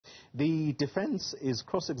The defense is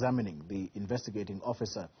cross-examining the investigating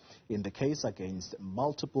officer in the case against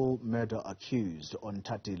multiple murder accused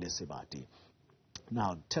Onthatile Sebati.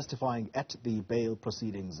 Now, testifying at the bail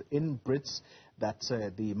proceedings in Brits, that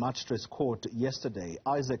the Magistrate's court yesterday,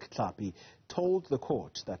 Isaac Thlapi told the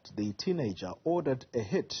court that the teenager ordered a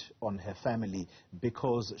hit on her family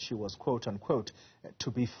because she was, quote-unquote, to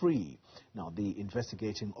be free. Now, the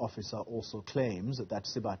investigating officer also claims that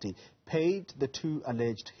Sebati paid the two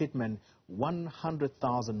alleged hitmen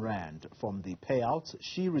 100,000 rand from the payouts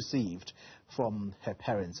she received from her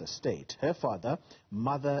parents' estate. Her father,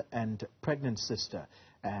 mother and pregnant sister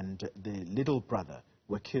and the little brother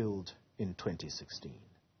were killed in 2016.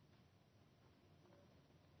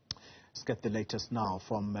 Let's get the latest now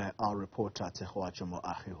from our reporter Tshegohaco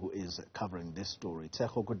Moagi, who is covering this story.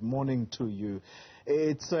 Tshegohaco, good morning to you.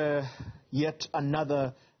 It's yet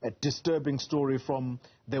another disturbing story from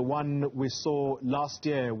the one we saw last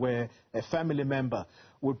year, where a family member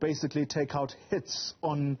would basically take out hits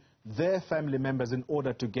on their family members in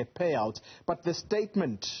order to get payouts. But the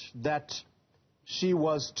statement that she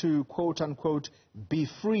was to, quote-unquote, be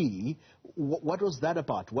free, what was that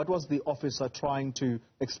about? What was the officer trying to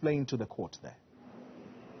explain to the court there?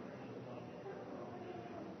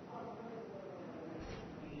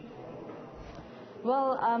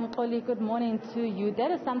 Well, Xoli, good morning to you.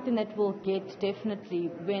 That is something that we'll get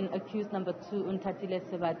definitely when accused number 2, Onthatile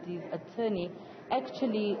Sebati's attorney,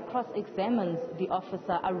 actually cross-examines the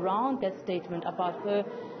officer around that statement about her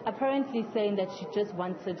apparently saying that she just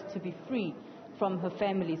wanted to be free from her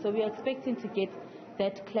family. So we are expecting to get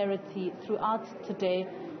that clarity throughout today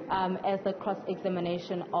as the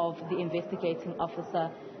cross-examination of the investigating officer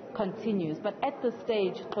continues. But at this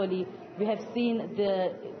stage, Xoli, we have seen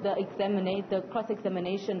the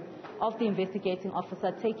cross-examination of the investigating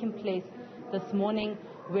officer taking place this morning,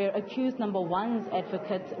 where accused number 1's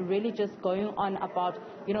advocate really just going on about,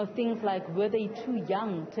 things like, were they too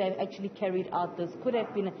young to have actually carried out this? Could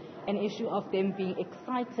have been an issue of them being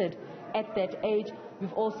excited at that age.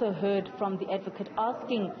 We've also heard from the advocate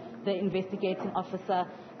asking the investigating officer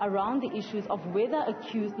around the issues of whether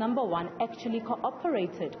accused number 1 actually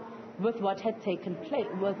cooperated with what had taken place,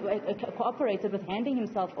 cooperated with handing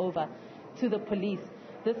himself over to the police.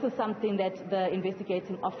 This is something that the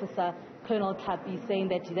investigating officer, Colonel Thlapi, saying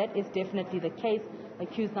that is definitely the case.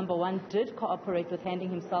 Accused number 1 did cooperate with handing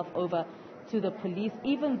himself over to the police,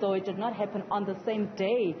 even though it did not happen on the same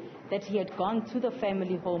day that he had gone to the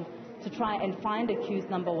family home to try and find accused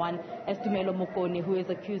number 1, as Tumelo Mokoni, who is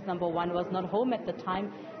accused number 1, was not home at the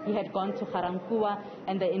time. He had gone to Garankuwa,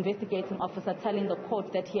 and the investigating officer telling the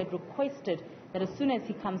court that he had requested that as soon as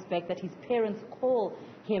he comes back, that his parents call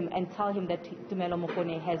him and tell him that Tumelo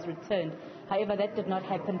Mokoni has returned. However, that did not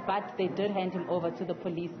happen, but they did hand him over to the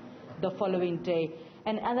police the following day.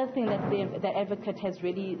 And another thing that the advocate has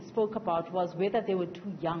really spoke about was whether they were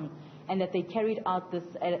too young and that they carried out this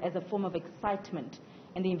as a form of excitement.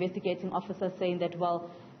 And the investigating officer saying that, well,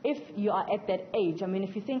 if you are at that age,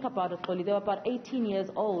 if you think about it, Xoli, they were about 18 years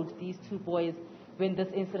old, these two boys, when this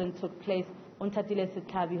incident took place. Onthatile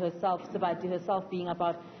Sebati herself being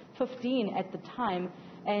about 15 at the time.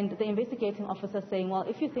 And the investigating officer saying, well,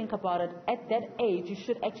 if you think about it, at that age, you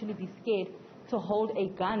should actually be scared to hold a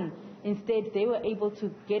gun. Instead, they were able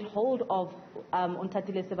to get hold of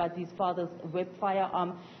Onthatile Sebati's father's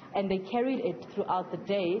firearm, and they carried it throughout the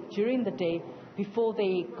day, during the day, before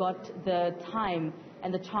they got the time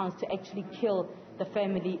and the chance to actually kill the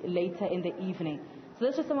family later in the evening. So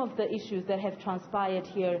those are some of the issues that have transpired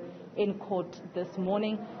here in court this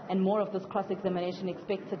morning, and more of this cross-examination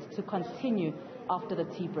expected to continue after the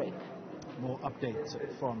tea break. More updates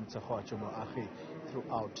from Tshegohaco Moagi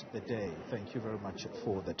throughout the day. Thank you very much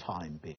for the time being.